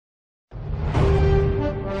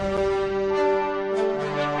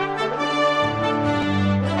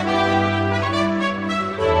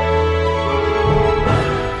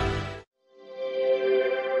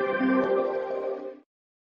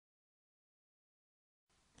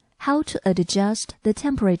how to adjust the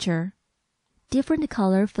temperature. Different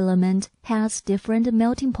color filament has different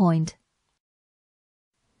melting point.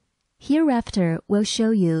 Hereafter, we'll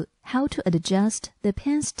show you how to adjust the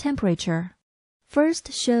pen's temperature.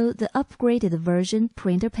 First, show the upgraded version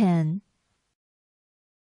printer pen.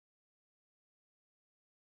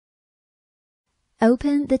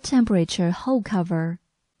 Open the temperature hole cover.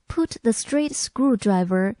 Put the straight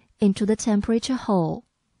screwdriver into the temperature hole.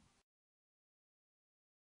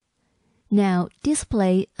 Now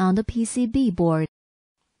display on the PCB board.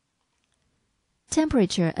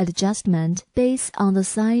 Temperature adjustment based on the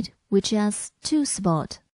side which has 2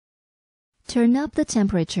 spots. Turn up the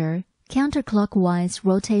temperature counterclockwise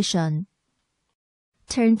rotation.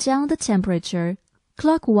 Turn down the temperature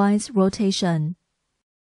clockwise rotation.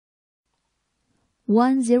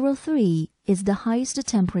 103 is the highest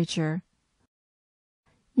temperature.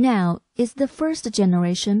 Now is the first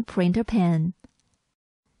generation printer pen.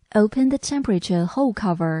 Open the temperature hole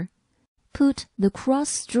cover. Put the cross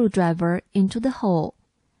screwdriver into the hole.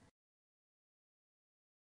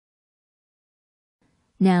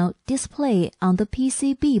 Now display on the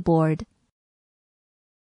PCB board.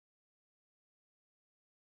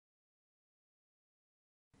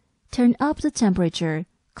 Turn up the temperature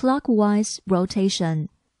clockwise rotation.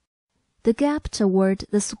 The gap toward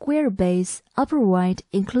the square base upper right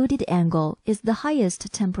included angle is the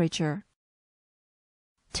highest temperature.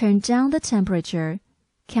 Turn down the temperature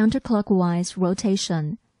counterclockwise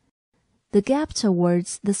rotation. The gap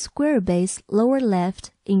towards the square base lower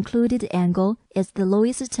left included angle is the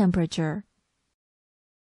lowest temperature.